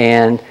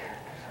 And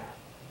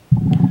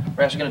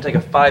we're actually going to take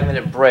a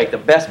 5-minute break. The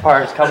best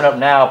part is coming up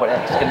now, but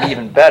it's going to be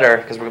even better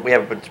because we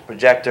have a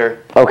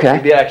projector. Okay.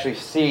 You'll be able to actually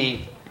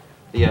see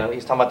he's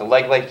talking about the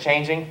leg length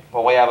changing.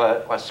 Well, we have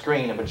a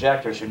screen, a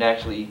projector, so you can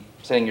actually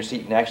sit in your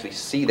seat and actually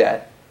see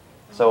that.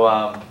 So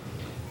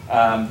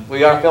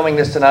we are filming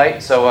this tonight,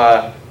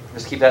 so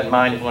just keep that in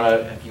mind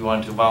if you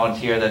want to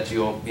volunteer that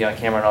you'll be on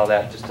camera and all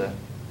that, just to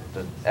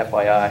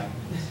FYI.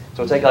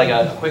 So we'll take like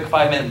a quick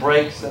 5-minute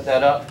break, set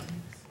that up.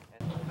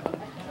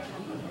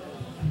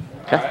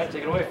 Okay. All right,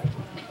 take it away.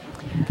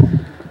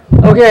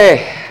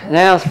 Okay,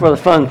 now it's for the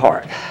fun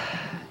part.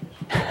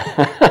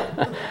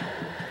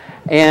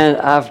 And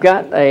I've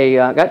got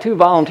got 2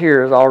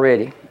 volunteers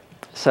already.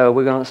 So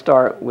we're going to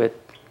start with,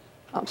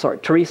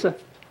 Teresa.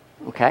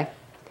 Okay.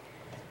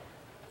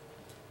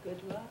 Good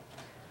luck.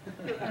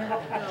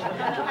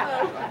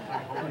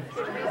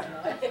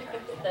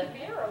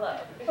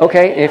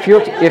 Okay, if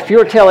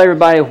you'll tell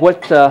everybody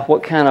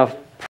what kind of